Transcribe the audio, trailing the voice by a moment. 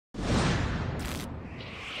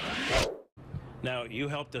Now, you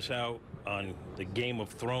helped us out on the Game of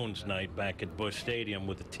Thrones night back at Busch Stadium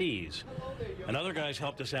with the tease. And other guys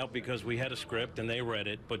helped us out because we had a script and they read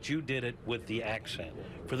it, but you did it with the accent.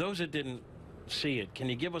 For those that didn't see it, can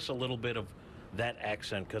you give us a little bit of that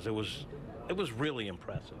accent? Because it was really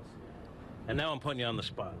impressive. And now I'm putting you on the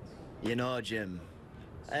spot. You know, Jim,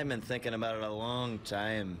 I've been thinking about it a long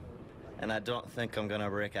time, and I don't think I'm going to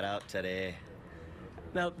break it out today.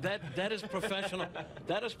 Now, that is professional.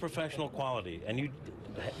 That is professional quality. And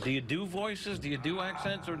do you do voices? Do you do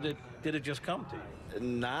accents? Or did it just come to you?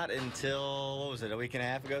 Not until, what was it, a week and a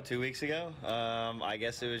half ago, 2 weeks ago? I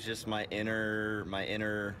guess it was just my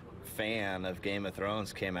inner fan of Game of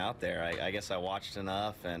Thrones came out there. I guess I watched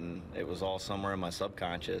enough, and it was all somewhere in my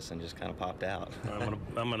subconscious and just kind of popped out.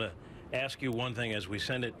 I'm gonna ask you one thing as we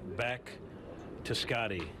send it back to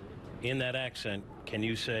Scotty. In that accent, can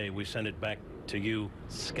you say, we send it back to you,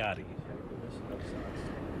 Scotty?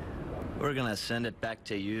 We're gonna send it back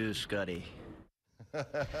to you, Scotty.